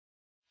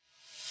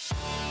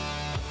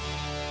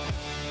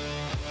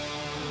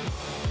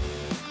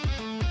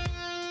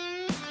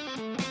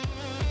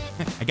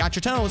I got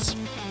your toes.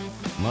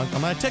 I'm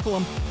gonna tickle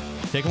them.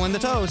 Tickle in the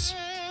toes.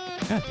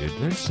 Yeah, dude,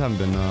 they just haven't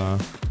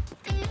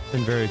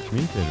been very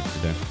communicative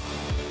today.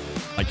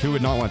 Like, who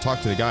would not want to talk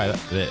to the guy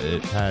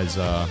that has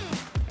a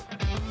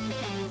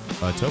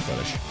toe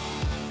fetish?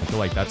 I feel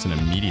like that's an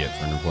immediate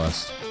friend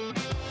request.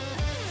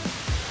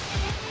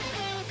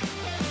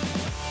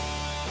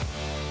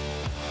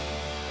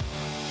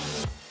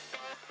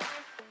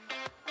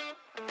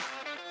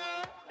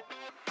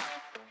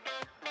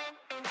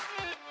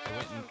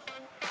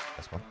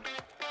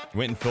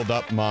 Went and filled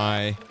up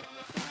my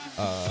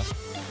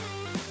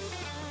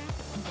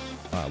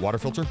water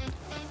filter,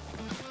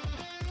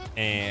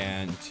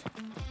 and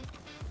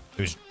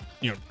it was,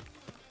 you know,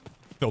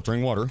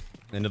 filtering water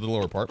into the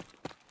lower part,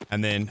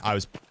 and then I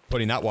was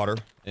putting that water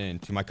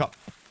into my cup,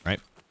 right?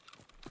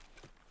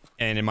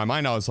 And in my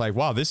mind, I was like,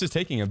 wow, this is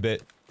taking a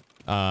bit.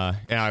 And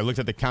I looked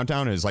at the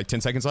countdown, it was like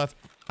 10 seconds left.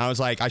 I was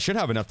like, I should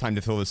have enough time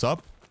to fill this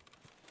up.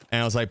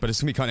 And I was like, but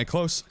it's gonna be kind of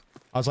close.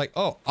 I was like,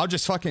 oh, I'll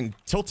just fucking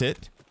tilt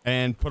it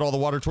and put all the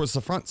water towards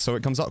the front so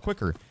it comes out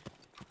quicker.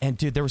 And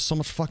dude, there was so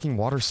much fucking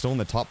water still in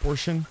the top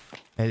portion.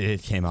 And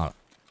it came out.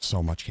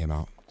 So much came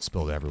out.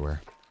 Spilled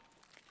everywhere.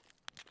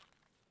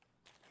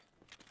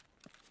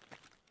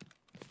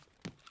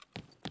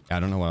 Yeah, I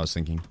don't know what I was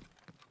thinking.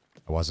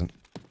 I wasn't.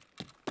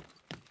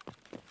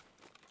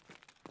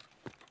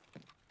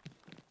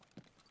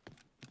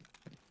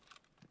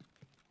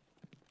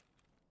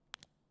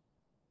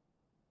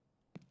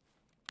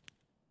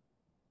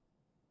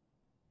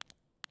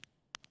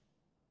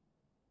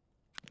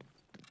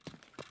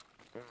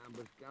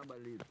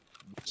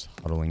 Just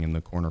huddling in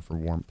the corner for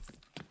warmth.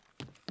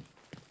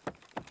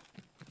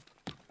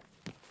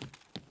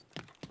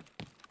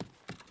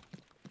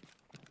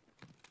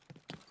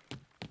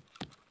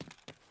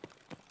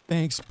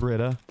 Thanks,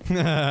 Britta.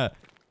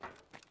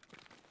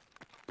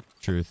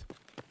 Truth.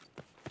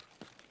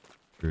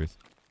 Truth.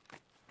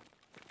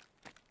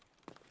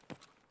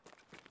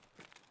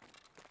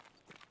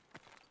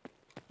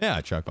 Yeah,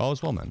 Chuck. All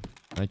is well, man.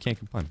 I can't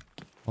complain.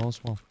 All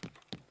is well.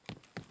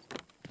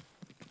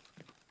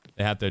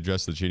 They have to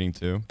address the cheating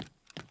too.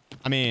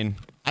 I mean,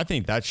 I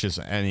think that's just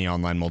any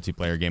online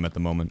multiplayer game at the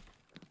moment.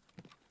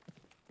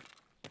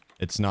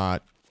 It's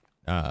not,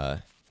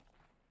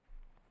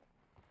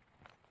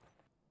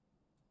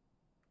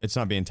 it's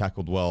not being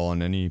tackled well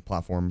on any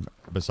platform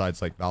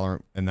besides like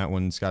Valorant, and that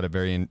one's got a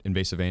very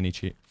invasive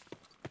anti-cheat.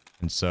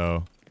 And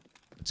so,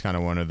 it's kind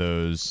of one of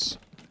those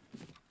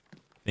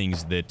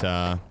things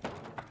that,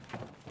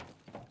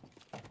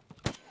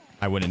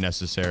 I wouldn't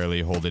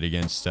necessarily hold it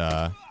against,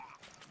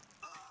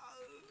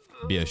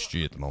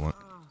 BSG at the moment.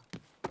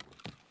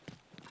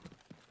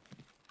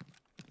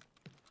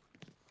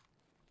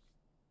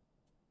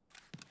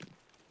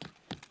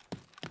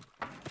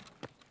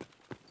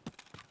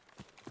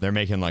 They're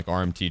making like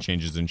RMT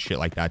changes and shit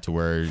like that to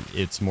where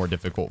it's more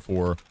difficult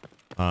for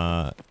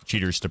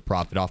cheaters to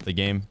profit off the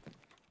game.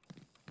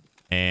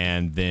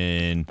 And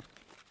then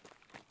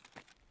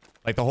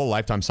like the whole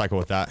lifetime cycle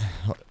with that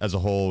as a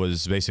whole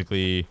was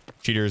basically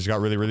cheaters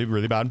got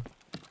really bad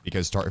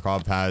because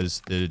Tarkov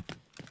has the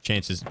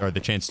chances or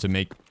the chance to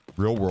make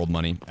real world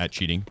money at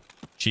cheating.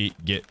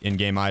 Cheat, get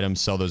in-game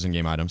items, sell those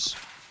in-game items.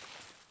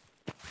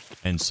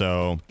 And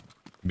so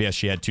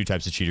BSG had two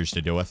types of cheaters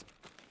to deal with.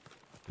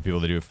 The people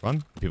that do it for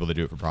fun, the people that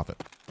do it for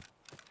profit.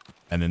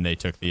 And then they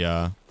took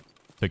the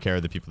took care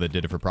of the people that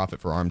did it for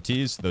profit for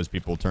RMTs. Those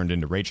people turned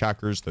into rage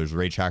hackers. Those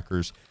rage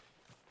hackers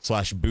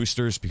 /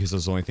 boosters, because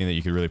that's the only thing that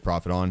you could really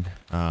profit on,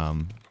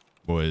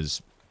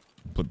 was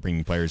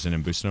bringing players in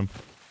and boosting them.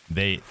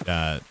 They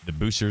the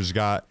boosters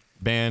got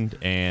banned,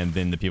 and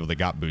then the people that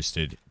got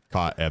boosted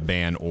caught a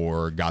ban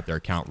or got their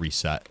account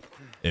reset,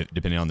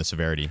 depending on the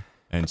severity.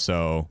 And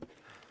so,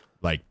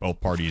 like, both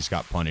parties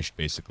got punished,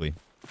 basically.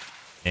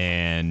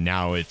 And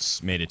now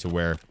it's made it to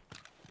where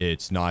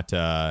it's not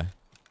as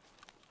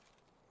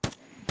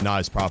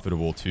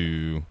profitable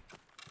to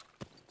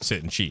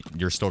sit and cheat.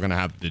 You're still gonna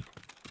have the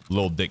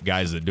little dick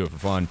guys that do it for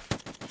fun,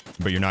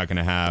 but you're not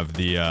gonna have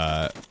the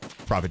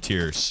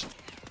profiteers.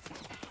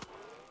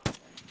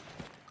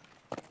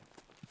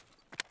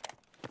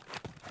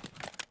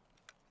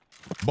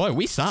 Boy,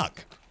 we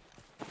suck.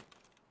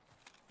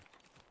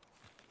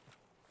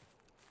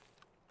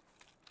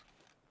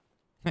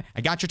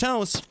 I got your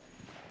toes.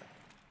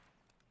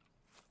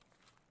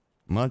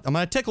 I'm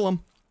gonna tickle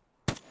them.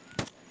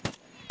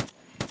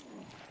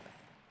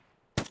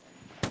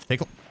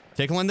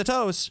 Tickle in the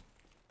toes.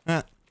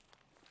 You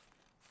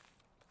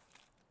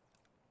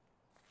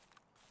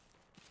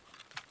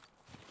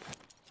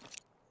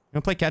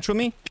wanna play catch with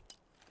me?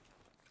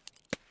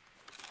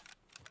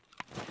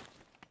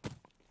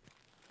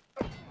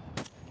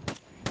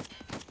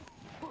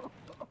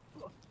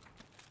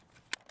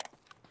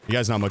 You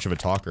guys not much of a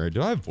talker.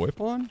 Do I have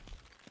VoIP on?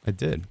 I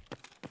did.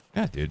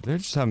 Yeah, dude. They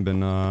just haven't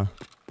been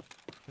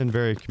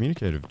very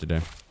communicative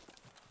today.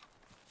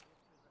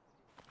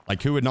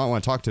 Like, who would not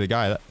want to talk to the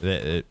guy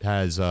that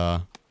has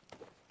a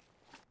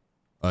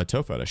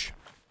toe fetish?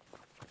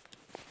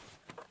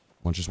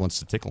 One just wants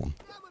to tickle him.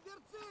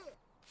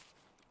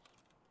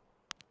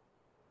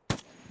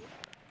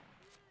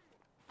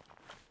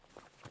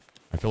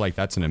 feel like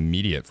that's an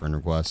immediate friend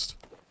request.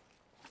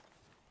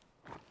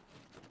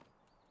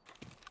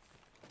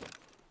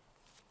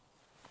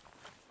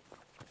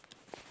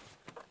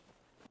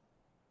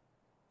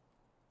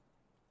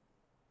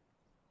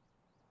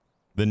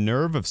 The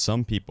nerve of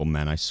some people,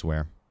 man, I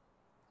swear.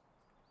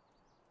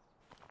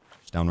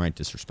 It's downright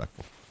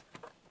disrespectful.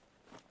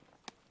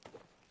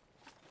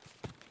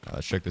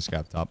 Let's check this guy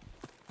up top.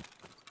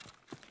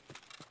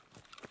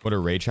 What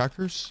are rage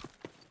hackers?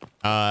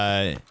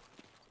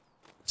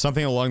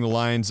 Something along the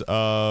lines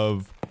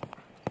of,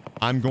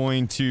 I'm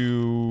going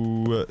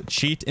to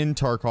cheat in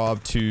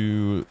Tarkov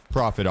to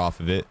profit off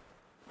of it,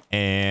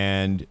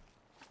 and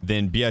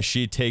then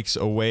BSG takes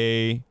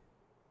away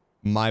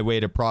my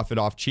way to profit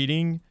off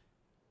cheating.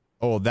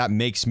 Oh, that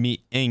makes me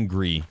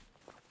angry.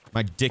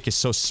 My dick is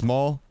so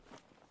small.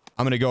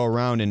 I'm gonna go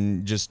around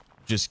and just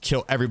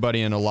kill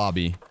everybody in a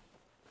lobby.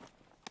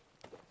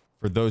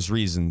 For those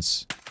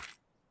reasons.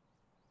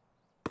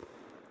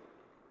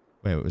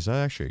 Wait, was that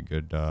actually a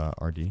good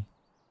RD?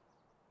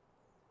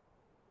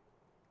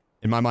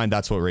 In my mind,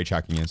 that's what rage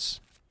hacking is.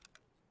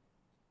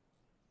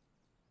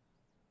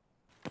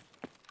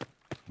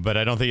 But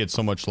I don't think it's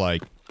so much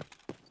like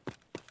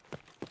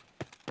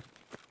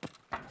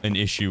an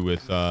issue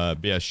with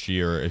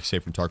BSG or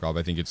Escape from Tarkov.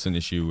 I think it's an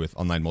issue with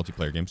online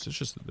multiplayer games. It's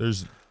just,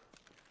 there's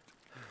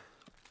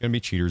gonna be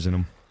cheaters in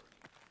them.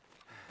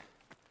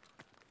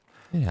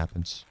 It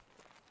happens.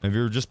 If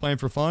you're just playing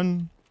for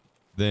fun,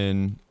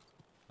 then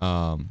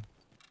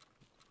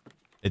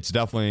it's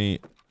definitely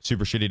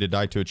super shitty to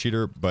die to a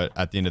cheater, but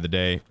at the end of the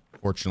day,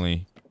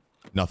 fortunately,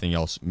 nothing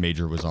else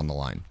major was on the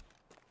line.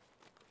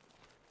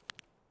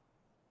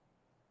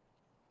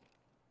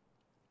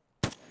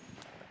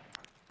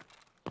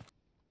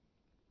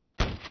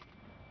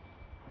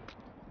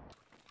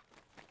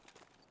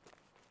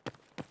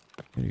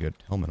 You got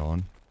helmet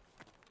on.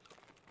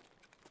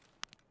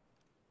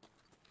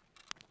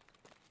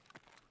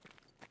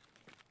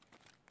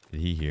 Did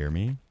he hear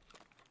me?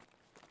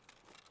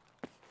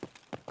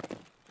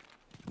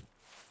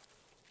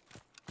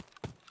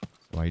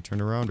 Why he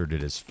turned around, or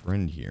did his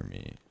friend hear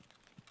me?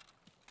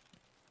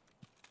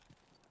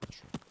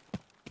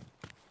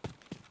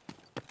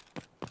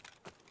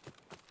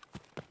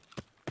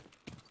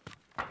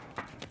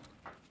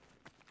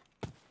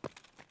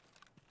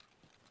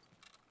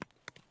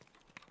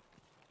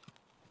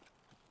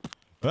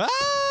 Ah!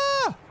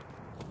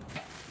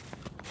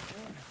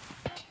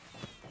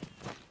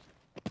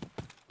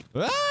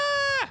 Ah!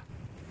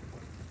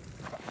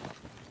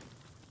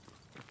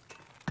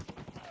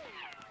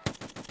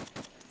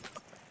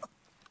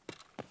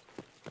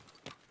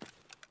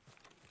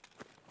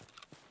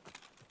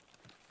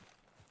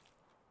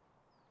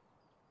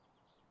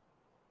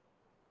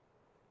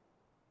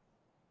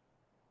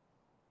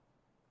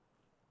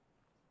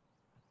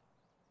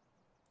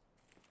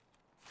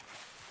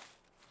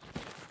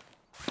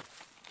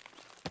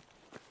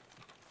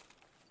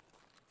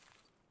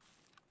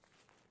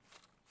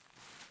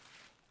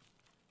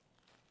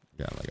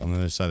 Yeah, like on the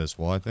other side of this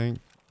wall, I think.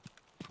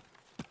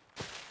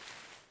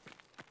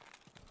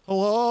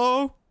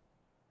 Hello?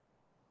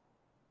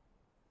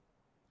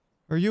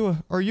 Are you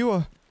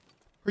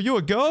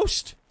a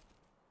ghost?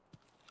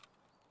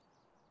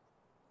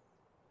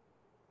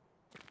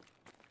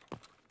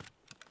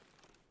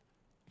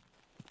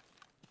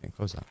 Can't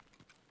close that.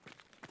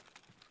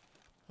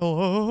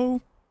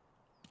 Hello?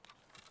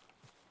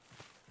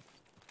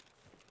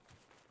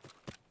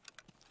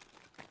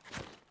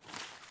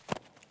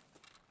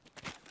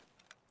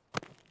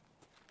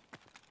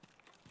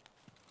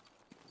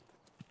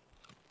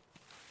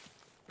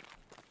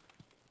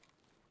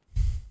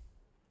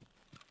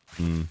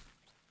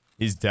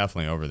 He's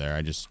definitely over there.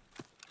 I just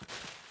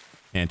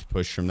can't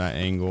push from that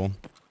angle.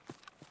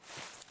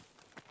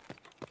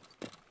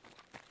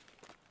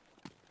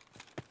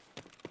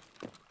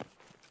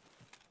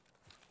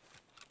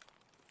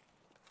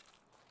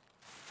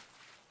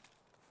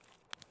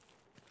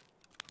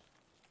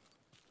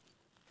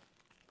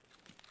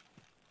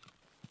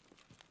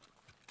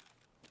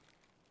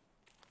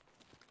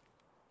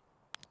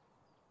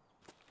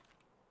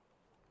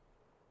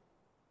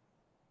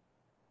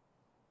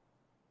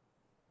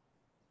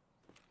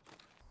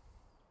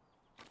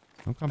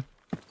 Okay. I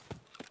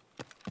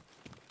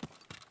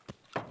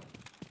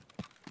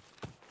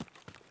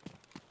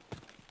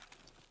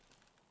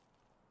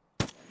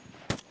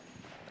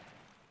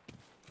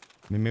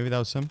mean, maybe that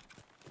was him.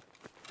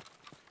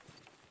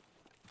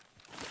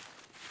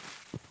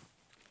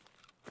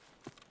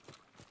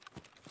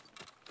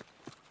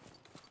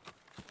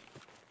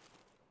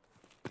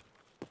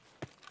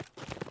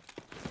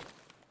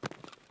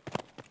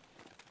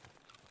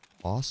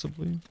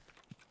 Possibly.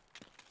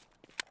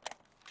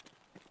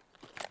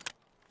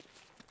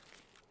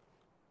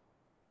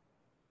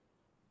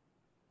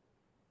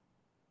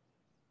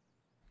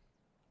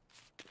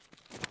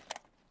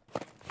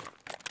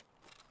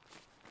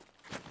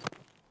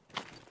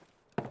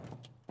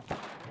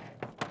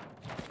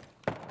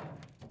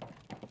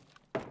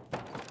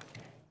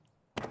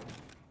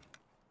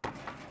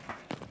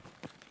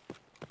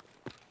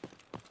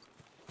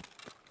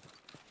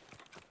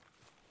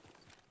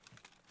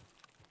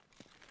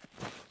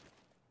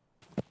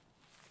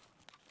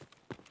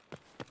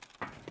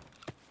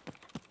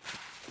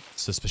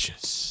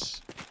 Suspicious.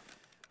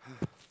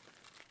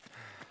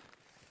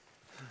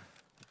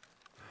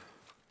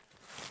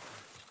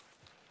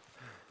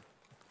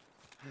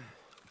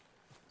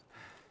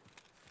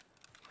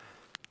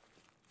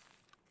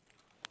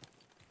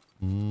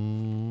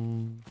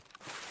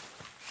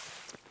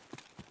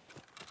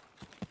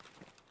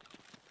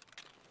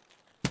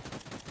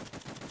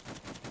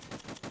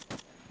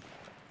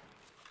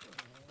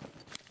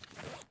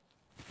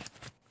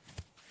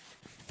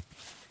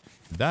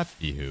 Could that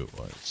be who it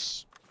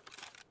was?